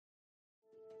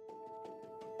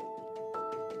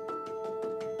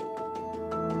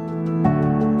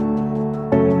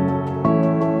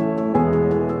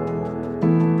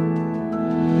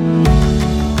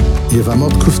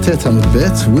Yevamot Kuftet Amud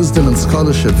Bet, Wisdom and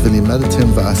Scholarship, V'limadatem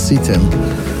V'asitem.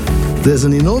 There's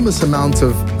an enormous amount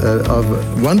of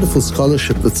wonderful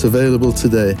scholarship that's available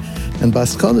today. And by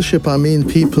scholarship, I mean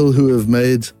people who have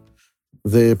made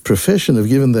their profession, have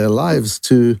given their lives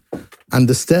to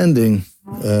understanding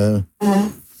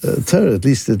Torah, at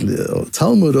least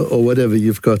Talmud or whatever.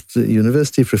 You've got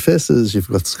university professors, you've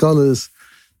got scholars,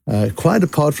 quite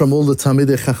apart from all the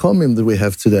Talmidei Chachomim that we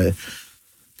have today.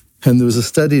 And there was a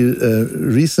study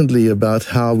recently about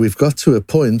how we've got to a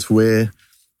point where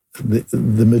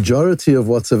the majority of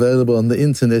what's available on the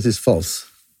internet is false,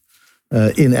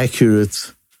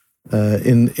 inaccurate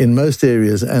in most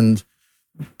areas, and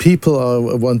people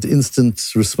want instant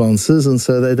responses, and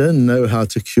so they don't know how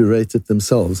to curate it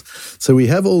themselves. So we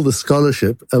have all the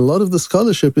scholarship. A lot of the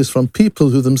scholarship is from people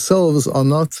who themselves are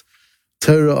not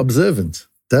Torah observant.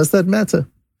 Does that matter?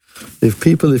 If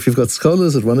you've got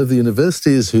scholars at one of the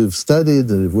universities who've studied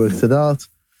and have worked it out,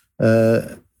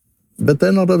 but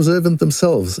they're not observant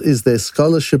themselves, is their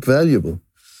scholarship valuable?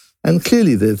 And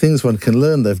clearly there are things one can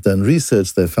learn. They've done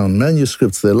research, they've found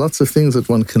manuscripts, there are lots of things that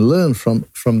one can learn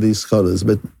from these scholars,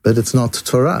 but it's not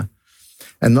Torah.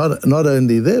 And not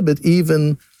only there, but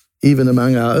even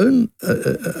among our own,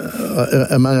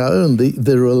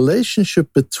 the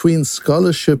relationship between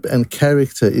scholarship and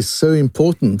character is so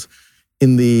important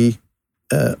in the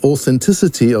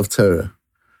authenticity of Torah.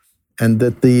 And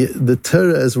that the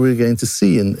Torah, as we're going to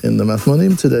see in the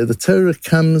Machmonim today, the Torah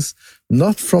comes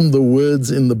not from the words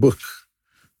in the book.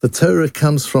 The Torah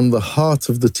comes from the heart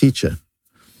of the teacher.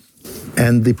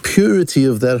 And the purity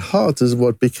of that heart is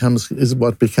what becomes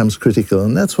critical.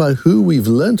 And that's why who we've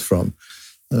learned from,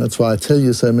 and that's why I tell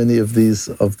you so many of these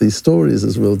stories,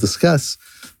 as we'll discuss,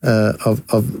 of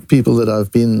people that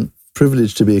I've been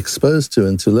privileged to be exposed to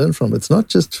and to learn from. It's not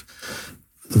just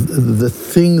the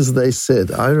things they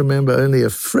said. I remember only a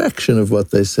fraction of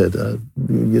what they said.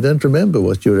 You don't remember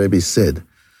what your Rebbe said,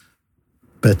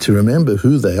 but to remember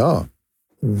who they are,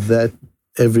 that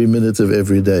every minute of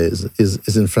every day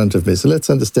is in front of me. So let's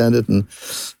understand it. And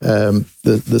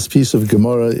this piece of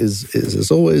Gemara is as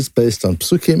always based on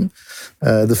Psukim.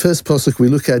 The first pasuk we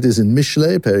look at is in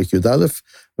Mishlei, Perek Yud Aleph,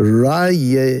 Ra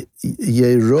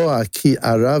yeroa ki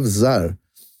arav zar.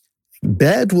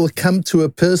 Bad will come to a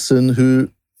person who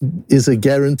is a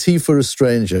guarantee for a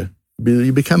stranger.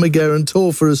 You become a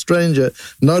guarantor for a stranger.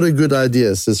 Not a good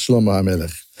idea, says Shlomo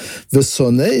HaMelech.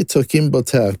 V'sonei tokim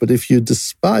boteach. But if you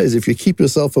despise, if you keep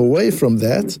yourself away from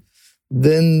that,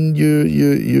 then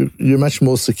you're much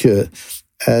more secure.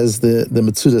 As the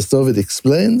Metzudas David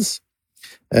explains,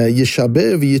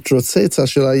 Yeshaber v'yitrotzetz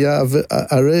asher haya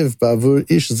arev b'avur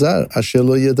ish zar asher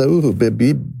lo yedauhu.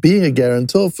 Being a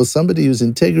guarantor for somebody whose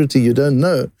integrity you don't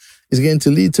know is going to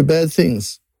lead to bad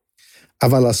things.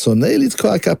 But a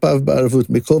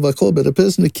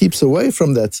person who keeps away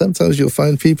from that, sometimes you'll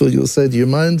find people, you'll say, do you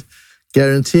mind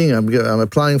guaranteeing, I'm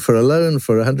applying for a loan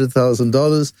for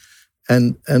 $100,000,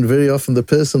 and very often the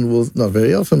person will, not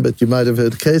very often, but you might have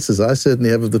heard cases, I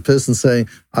certainly have, of the person saying,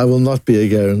 I will not be a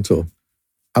guarantor.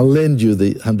 I'll lend you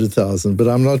the $100,000, but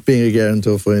I'm not being a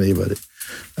guarantor for anybody.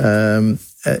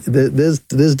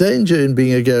 There's danger in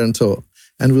being a guarantor,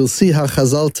 and we'll see how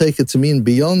Chazal take it to mean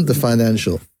beyond the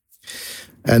financial.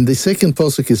 And the second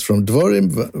pasuk is from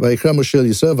Dvorim, Vayikra Moshe el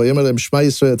Yisrael, Vayomer lehem Shema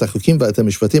Yisrael et hachukim v'et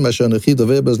hamishpatim asher anochi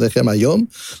dover b'oznechem hayom.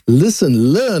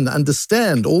 Listen, learn,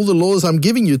 understand all the laws I'm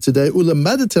giving you today,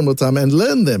 ulemadatem otam, and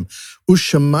learn them,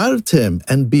 ushamartem,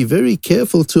 and be very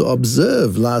careful to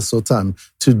observe la'asotam,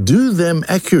 to do them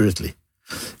accurately.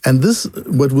 And this,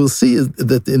 what we'll see is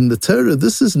that in the Torah,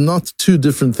 this is not two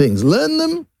different things. Learn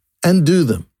them and do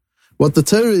them. What the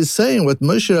Torah is saying, what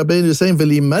Moshe Rabbeinu is saying,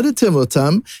 v'limadatem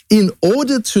otam, in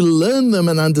order to learn them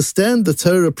and understand the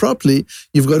Torah properly,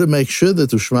 you've got to make sure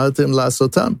that ushmartem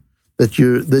la'asotam, that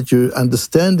you're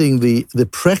understanding the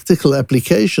practical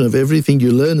application of everything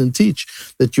you learn and teach,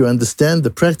 that you understand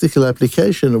the practical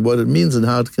application of what it means and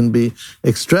how it can be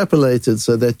extrapolated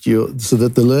so that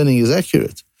the learning is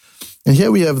accurate. And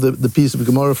here we have the piece of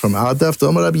Gemara from Adaf, to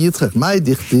Omar Rabbi Yitzchak, Mai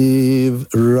dichtiv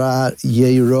ra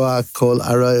yeroa kol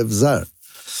arav zar.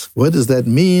 What does that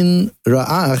mean?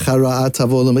 Ra'ah hara'ah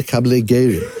tavo lemekable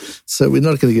gerim. So we're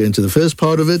not going to get into the first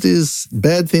part of it. Is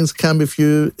bad things come if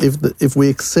we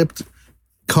accept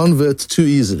converts too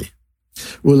easily.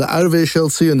 Ula'arvei shel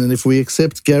tziyun, and if we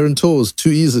accept guarantors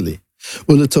too easily.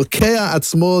 Uletokea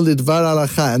atzmo lidvar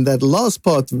halacha, and that last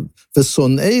part,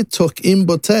 v'sonei tokim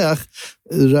boteach,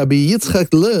 Rabbi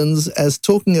Yitzchak learns as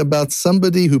talking about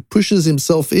somebody who pushes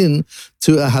himself in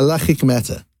to a halachic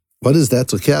matter. What is that?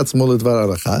 Tokea atzmo lidvar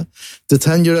halacha.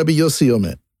 Tanya Rabbi Yossi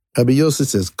Omer. Rabbi Yossi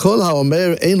says, Kol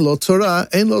haomer ein lo Torah,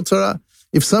 ein lo Torah.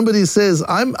 If somebody says,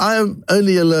 I'm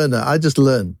only a learner, I just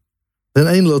learn, then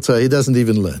ein lo Torah, he doesn't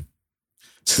even learn.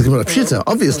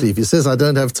 Obviously, if he says, I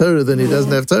don't have Torah, then he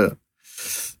doesn't have Torah.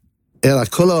 Ela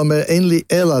kol ha'omer ein li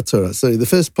ela Torah. So the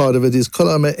first part of it is kol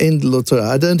ha'omer ein lo Torah.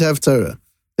 I don't have Torah.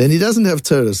 Then he doesn't have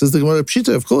Torah. Says the Gemara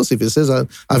Pshita, of course, if he says,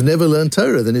 I've never learned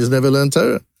Torah, then he's never learned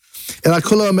Torah. Ela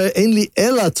kol ha'omer ein li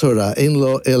ela Torah, ein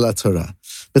lo ela Torah.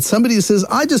 But somebody who says,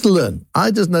 I just learn,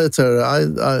 I just know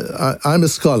Torah, I'm a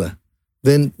scholar,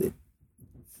 then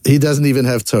he doesn't even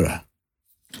have Torah.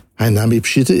 Hanami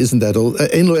Pshita, isn't that all?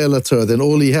 Ein lo ela Torah, then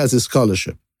all he has is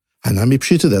scholarship. Hanami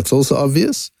Pshita, that's also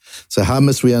obvious. So how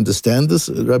must we understand this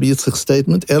Rabbi Yitzchak's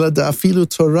statement? Ela da'afilu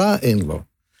Torah ein lo.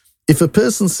 If a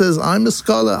person says, I'm a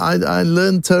scholar, I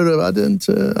learn Torah, I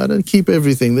don't keep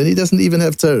everything, then he doesn't even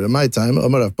have Torah. My time,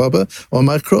 Omar Rav Papa,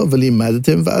 Omar Kro,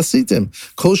 v'limadatem v'asitem.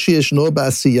 Kol sheyeshno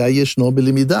ba'asiyah yeshno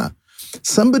b'limida.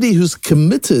 Somebody who's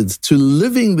committed to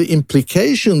living the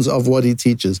implications of what he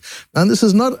teaches. And this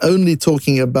is not only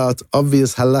talking about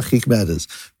obvious halachic matters,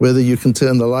 whether you can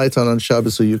turn the light on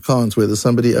Shabbos or you can't, whether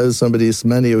somebody owes somebody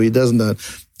money or he doesn't owe.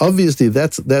 Obviously,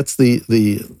 that's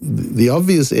the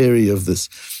obvious area of this.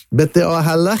 But there are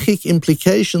halachic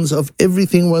implications of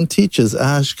everything one teaches, a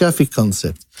hashkafic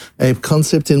concept, a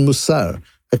concept in Musar,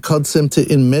 a concept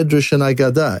in Medrash and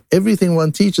Agadah. Everything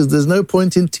one teaches, there's no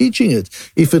point in teaching it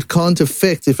if it can't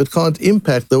impact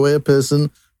the way a person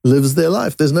lives their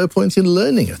life. There's no point in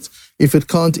learning it if it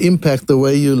can't impact the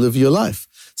way you live your life.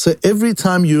 So every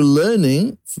time you're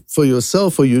learning for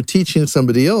yourself or you're teaching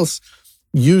somebody else,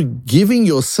 you're giving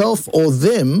yourself or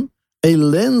them a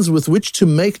lens with which to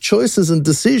make choices and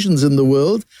decisions in the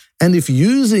world. And if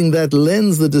using that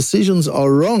lens, the decisions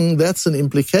are wrong, that's an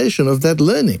implication of that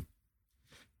learning.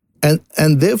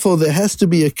 And therefore, there has to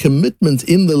be a commitment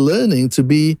in the learning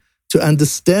to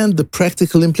understand the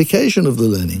practical implication of the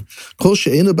learning.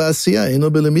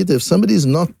 If somebody's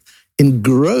not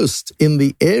engrossed in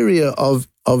the area of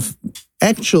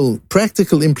actual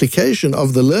practical implication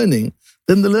of the learning,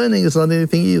 then the learning is not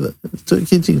anything either. It's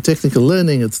technical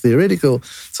learning, it's theoretical,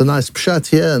 it's a nice pshat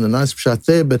here and a nice pshat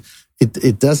there, but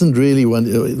it doesn't really,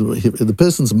 the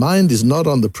person's mind is not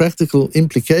on the practical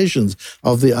implications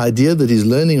of the idea that he's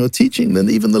learning or teaching, then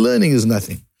even the learning is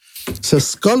nothing. So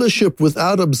scholarship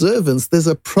without observance, there's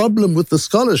a problem with the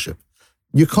scholarship.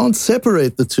 You can't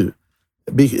separate the two.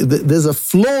 There's a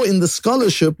flaw in the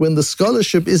scholarship when the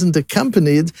scholarship isn't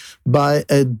accompanied by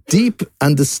a deep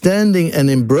understanding and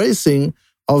embracing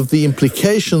of the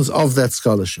implications of that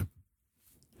scholarship.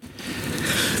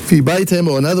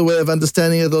 Or another way of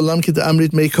understanding it,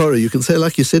 you can say,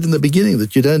 like you said in the beginning,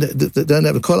 that you don't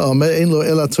have a kola.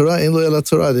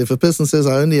 If a person says,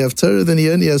 I only have Torah, then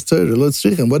he only has Torah.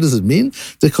 What does it mean?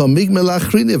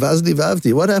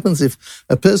 What happens if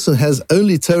a person has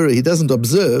only Torah, he doesn't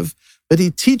observe, but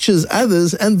he teaches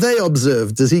others and they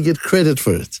observe? Does he get credit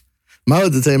for it?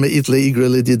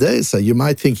 So you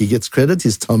might think he gets credit,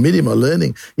 his Talmidim are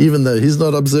learning, even though he's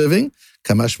not observing.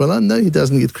 Kamash Malan, no, he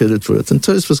doesn't get credit for it. And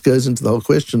Tosfos goes into the whole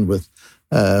question with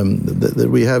that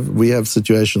we have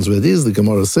situations where it is. The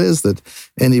Gemara says that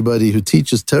anybody who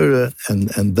teaches Torah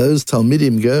and those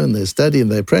Talmidim go and they study and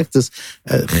they practice,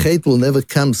 chet will never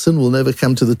come, sin will never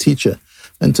come to the teacher.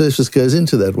 And Tosfos goes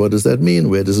into that. What does that mean?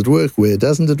 Where does it work? Where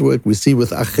doesn't it work? We see with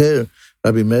Acher,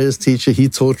 Rabbi Meir's teacher, he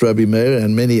taught Rabbi Meir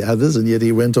and many others, and yet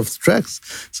he went off the tracks.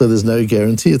 So there's no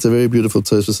guarantee. It's a very beautiful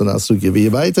Tosfos and Asugi.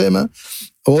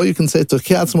 Or you can say, we're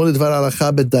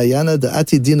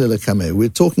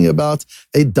talking about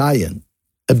a dayan,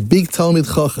 a big Talmid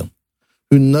Chacham,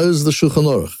 who knows the Shulchan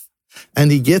Aruch,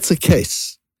 and he gets a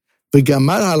case. And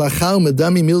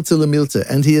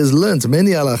he has learned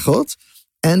many halachot,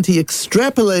 and he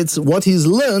extrapolates what he's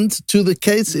learned to the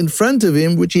case in front of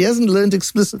him, which he hasn't learned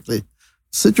explicitly.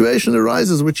 Situation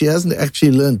arises which he hasn't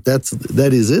actually learned.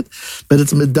 That is it. But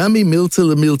it's medami milta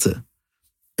lemilta.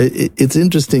 It's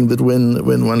interesting that when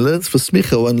one learns for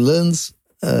smicha, one learns,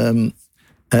 and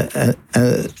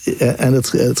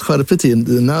it's quite a pity. And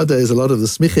nowadays, a lot of the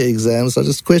smicha exams are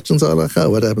just questions of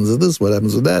halacha. What happens with this? What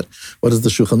happens with that? What does the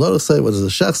Shulchan Aruch say? What does the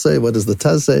Shach say? What does the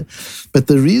Taz say? But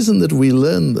the reason that we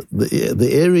learn the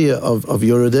area of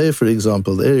Yoredei, for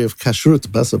example, the area of kashrut,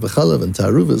 basa b'chalav, and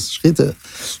taruvas, shchita,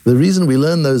 the reason we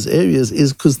learn those areas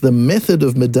is because the method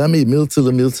of medami milta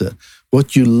lemilta,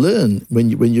 what you learn when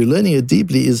you're learning it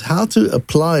deeply is how to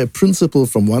apply a principle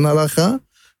from one halacha,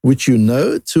 which you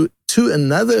know, to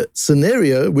another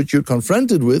scenario which you're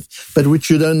confronted with, but which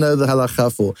you don't know the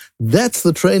halacha for. That's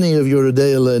the training of your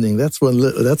Yoredei learning. That's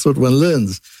what one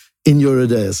learns in Yoreh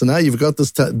De'ah. So now you've got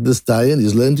this Dayan,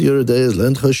 he's learned Yoreh De'ah, he's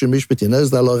learned Choshen Mishpat, he knows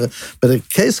the halacha, but a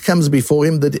case comes before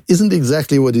him that isn't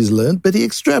exactly what he's learned, but he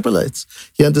extrapolates.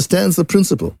 He understands the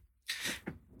principle.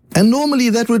 And normally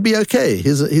that would be okay.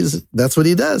 That's what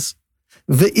he does.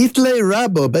 Ve'itle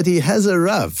Rabbo, but he has a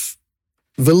Rav.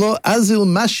 Velo Azil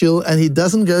Mashil, and he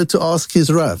doesn't go to ask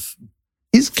his Rav.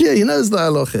 He's clear, he knows the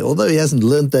halacha, although he hasn't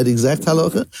learned that exact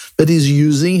halacha, but he's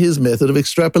using his method of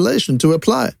extrapolation to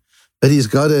apply. But he's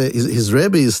got his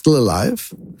Rebbe is still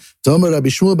alive. Tomer Rabbi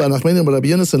Shmuel bar Nachmani bar Rabbi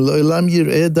Yonasan lo elam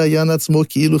yireh dayan atzmo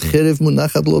ki'ilu cherev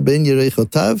munachat lo ben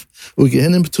yerechotav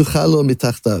ugehenim ptucha lo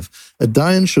mitachtav. A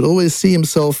dayan should always see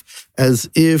himself as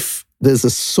if there's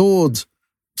a sword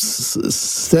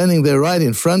standing there right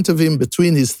in front of him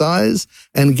between his thighs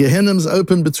and Gehenim's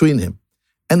open between him.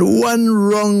 And one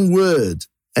wrong word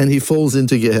and he falls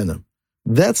into Gehenim.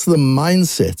 That's the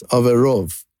mindset of a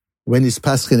Rov when he's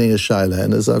paskening a shaila.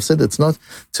 And as I've said, it's not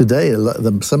today,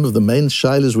 some of the main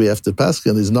shailas we have to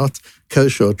pasken is not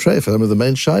kosher or treif. Some of the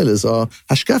main shailas are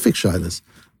hashkafic shailas.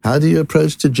 How do you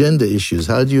approach to gender issues?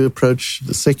 How do you approach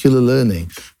the secular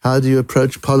learning? How do you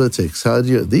approach politics?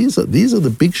 These are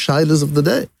the big shailas of the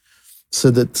day. So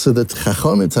that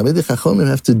Chachomim, Talmidei Chachomim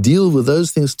have to deal with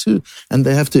those things too, and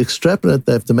they have to extrapolate,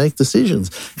 they have to make decisions.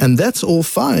 And that's all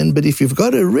fine, but if you've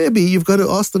got a Rebbe, you've got to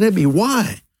ask the Rebbe,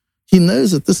 why? He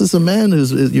knows that this is a man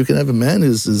you can have a man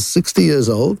who's 60 years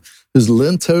old, who's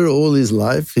learned Torah all his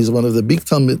life. He's one of the big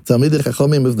Talmidei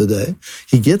Chachomim of the day.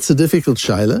 He gets a difficult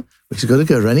shaila, he's got to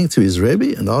go running to his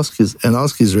Rebbe and ask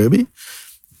his Rebbe.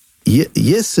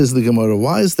 Yes, says the Gemara,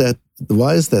 why is that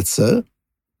so?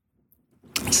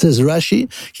 Says Rashi,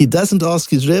 he doesn't ask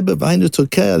his Rebbe,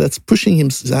 that's pushing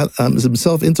himself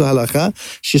into halacha.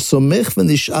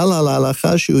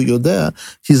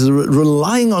 He's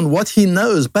relying on what he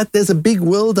knows, but there's a big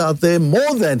world out there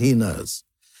more than he knows.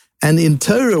 And in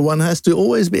Torah, one has to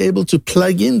always be able to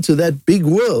plug into that big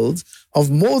world of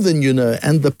more than you know,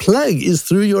 and the plug is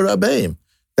through your Rabbeim.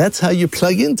 That's how you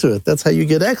plug into it. That's how you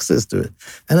get access to it.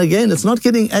 And again, it's not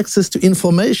getting access to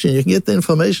information. You can get the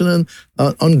information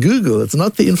on Google. It's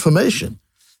not the information.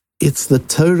 It's the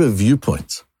Torah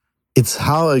viewpoint. It's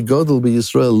how a Godel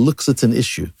B'Yisrael looks at an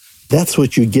issue. That's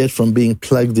what you get from being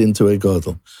plugged into a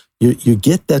Godel. You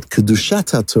get that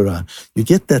Kedushat HaTorah. You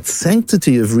get that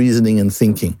sanctity of reasoning and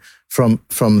thinking from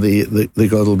the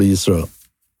Godel B'Yisrael.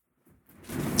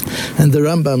 And the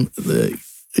Rambam...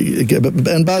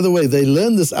 and by the way, they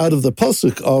learn this out of the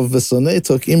pasuk of V'sonei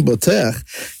tokim boteach.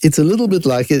 It's a little bit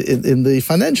like it in the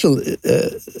financial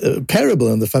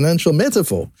parable and the financial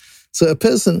metaphor. So a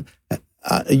person,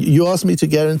 you ask me to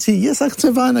guarantee. Yes, I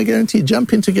guarantee.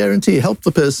 Jump into guarantee. Help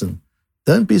the person.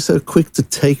 Don't be so quick to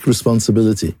take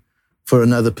responsibility for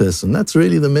another person. That's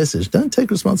really the message. Don't take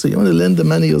responsibility. You want to lend the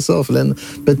money yourself,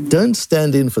 but don't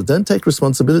stand in for. Don't take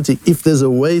responsibility if there's a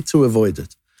way to avoid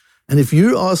it. And if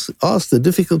you ask the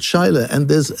difficult shaila, and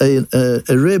there's a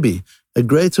Rebbe, a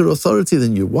greater authority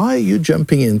than you, why are you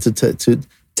jumping in to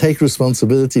take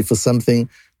responsibility for something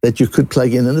that you could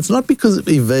plug in? And it's not because of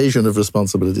evasion of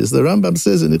responsibilities. The Rambam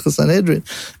says in Hilchos Sanhedrin,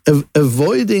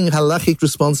 avoiding halachic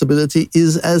responsibility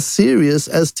is as serious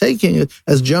as taking it,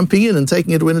 as jumping in and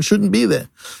taking it when it shouldn't be there.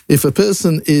 If a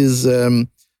person is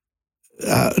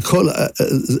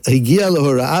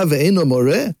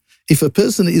if a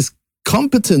person is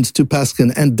competent to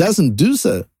paskin and doesn't do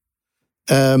so,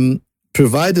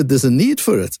 provided there's a need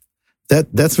for it,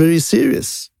 that's very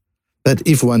serious. But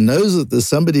if one knows that there's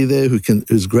somebody there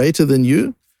who's greater than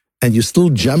you, and you still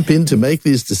jump in to make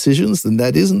these decisions, then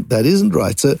that isn't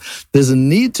right. So there's a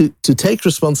need to take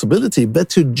responsibility, but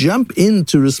to jump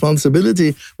into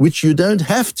responsibility which you don't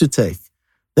have to take,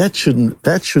 that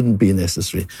shouldn't be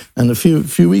necessary. And a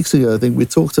few weeks ago, I think we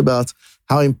talked about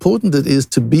how important it is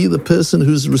to be the person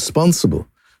who's responsible.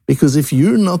 Because if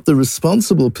you're not the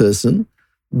responsible person,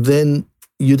 then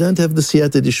you don't have the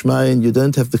siyata dishmaya and you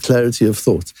don't have the clarity of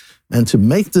thought. And to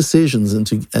make decisions and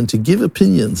to give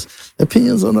opinions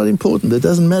are not important. It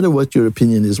doesn't matter what your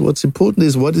opinion is. What's important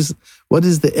is what is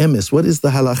the emes, what is the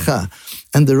halacha.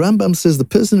 And the Rambam says the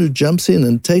person who jumps in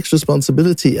and takes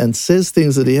responsibility and says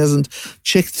things that he hasn't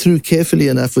checked through carefully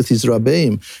enough with his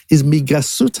rabbeim is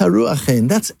migasut haruachein.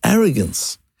 That's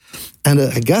arrogance. And a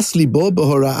hagas libo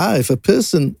b'hora'ah, if a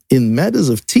person in matters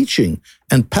of teaching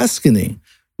and paskening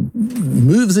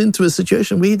moves into a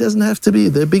situation where he doesn't have to be,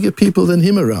 there are bigger people than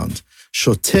him around.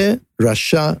 Shoteh,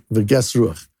 rasha, v'gas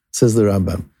ruach, says the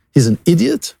Rambam. He's an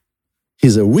idiot,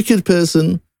 he's a wicked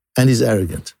person, and he's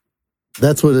arrogant.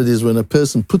 That's what it is when a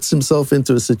person puts himself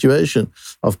into a situation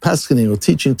of paskening or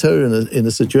teaching Torah in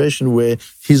a situation where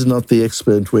he's not the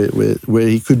expert, where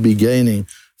he could be gaining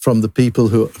from the people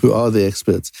who are the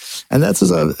experts. And that's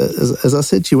as I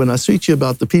said to you, when I speak to you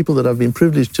about the people that I've been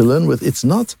privileged to learn with, it's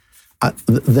not,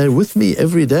 they're with me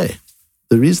every day.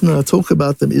 The reason I talk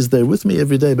about them is they're with me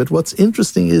every day. But what's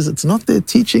interesting is it's not their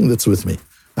teaching that's with me.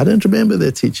 I don't remember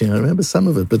their teaching. I remember some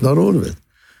of it, but not all of it.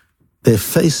 Their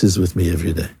face is with me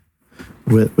every day.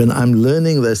 When I'm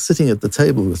learning, they're sitting at the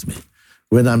table with me.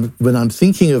 When I'm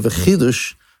thinking of a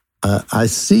chidush, I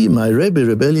see my Rebbe,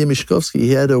 Rebbe Mishkovsky,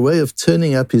 he had a way of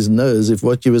turning up his nose if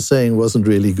what you were saying wasn't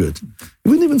really good. He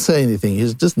wouldn't even say anything.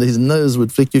 His nose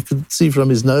would flick. You could see from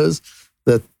his nose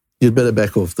that you'd better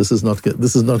back off. This is not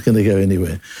going to go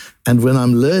anywhere. And when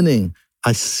I'm learning,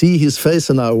 I see his face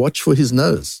and I watch for his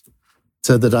nose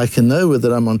so that I can know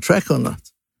whether I'm on track or not.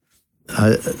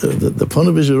 The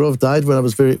Ponevezher Rov died when I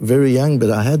was very, very young, but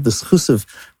I had this chus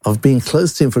of being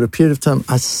close to him for a period of time.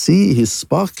 I see his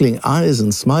sparkling eyes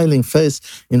and smiling face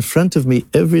in front of me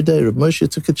every day. Reb Moshe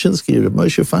Tukachinsky, Reb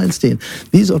Moshe Feinstein.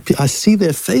 I see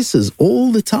their faces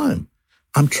all the time.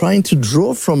 I'm trying to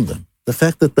draw from them the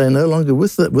fact that they're no longer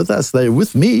with us. They're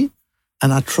with me,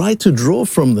 and I try to draw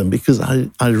from them because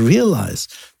I realize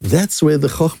that's where the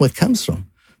Chokhmah comes from.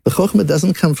 The Chokhmah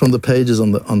doesn't come from the pages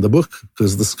on the book,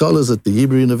 because the scholars at the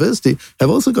Hebrew University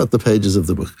have also got the pages of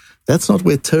the book. That's not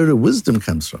where Torah wisdom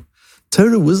comes from.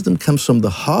 Torah wisdom comes from the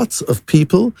hearts of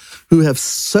people who have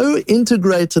so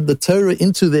integrated the Torah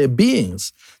into their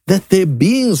beings that their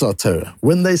beings are Torah.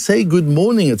 When they say good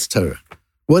morning, it's Torah.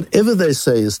 Whatever they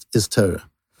say is Torah.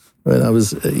 When I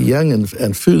was young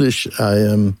and foolish,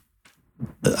 I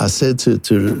said to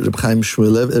Reb Chaim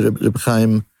Shmuel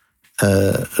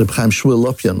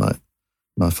Lopian,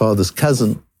 my father's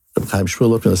cousin, Reb Chaim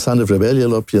Shmuel Lopian, the son of Reb Elia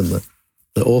Lopian,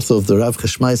 the author of the Rav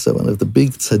Cheshmaisa, one of the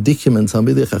big tzaddikim and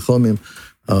Talmidei Chachomim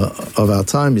of our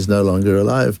time. He's no longer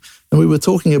alive. And we were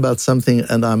talking about something,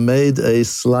 and I made a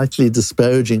slightly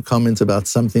disparaging comment about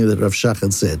something that Rav Shach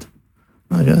had said.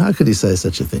 I go, how could he say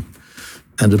such a thing?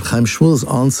 And Reb Chaim Shmuel's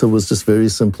answer was just very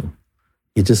simple.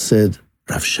 He just said,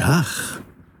 Rav Shach,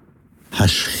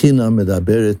 Hashchina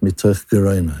medaberet mitoch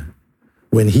geroinai.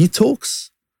 When he talks,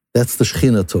 that's the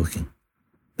Shechina talking.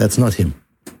 That's not him.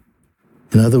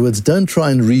 In other words, don't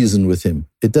try and reason with him.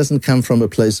 It doesn't come from a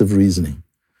place of reasoning.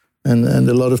 And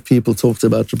a lot of people talked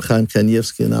about Reb Chaim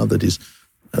Kanievsky now that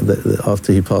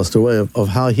after he passed away, of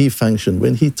how he functioned.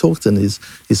 When he talked, and his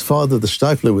father, the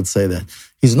Steipler, would say that.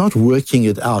 He's not working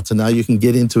it out, and now you can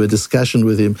get into a discussion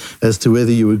with him as to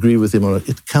whether you agree with him or not.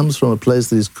 It comes from a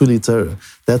place that is Kuli Torah.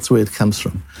 That's where it comes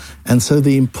from. And so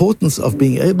the importance of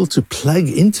being able to plug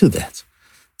into that.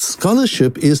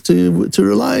 Scholarship is to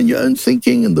rely on your own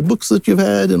thinking and the books that you've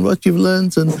had and what you've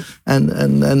learned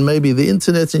and maybe the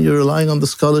internet, and you're relying on the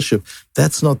scholarship.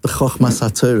 That's not the Chokhmas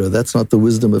HaTorah. That's not the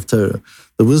wisdom of Torah.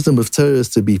 The wisdom of Torah is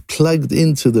to be plugged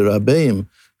into the Rabbeim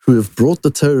who have brought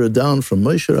the Torah down from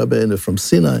Moshe Rabbeinu, from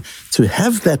Sinai, to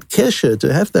have that kesher,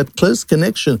 to have that close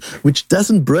connection, which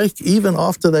doesn't break even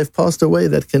after they've passed away.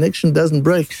 That connection doesn't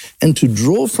break. And to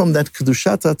draw from that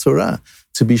Kedushat HaTorah,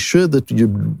 to be sure that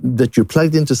you're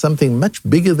plugged into something much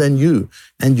bigger than you,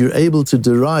 and you're able to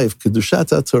derive Kedushat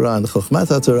HaTorah and Chokhmat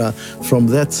HaTorah from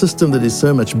that system that is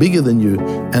so much bigger than you,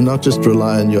 and not just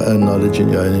rely on your own knowledge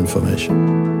and your own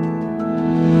information.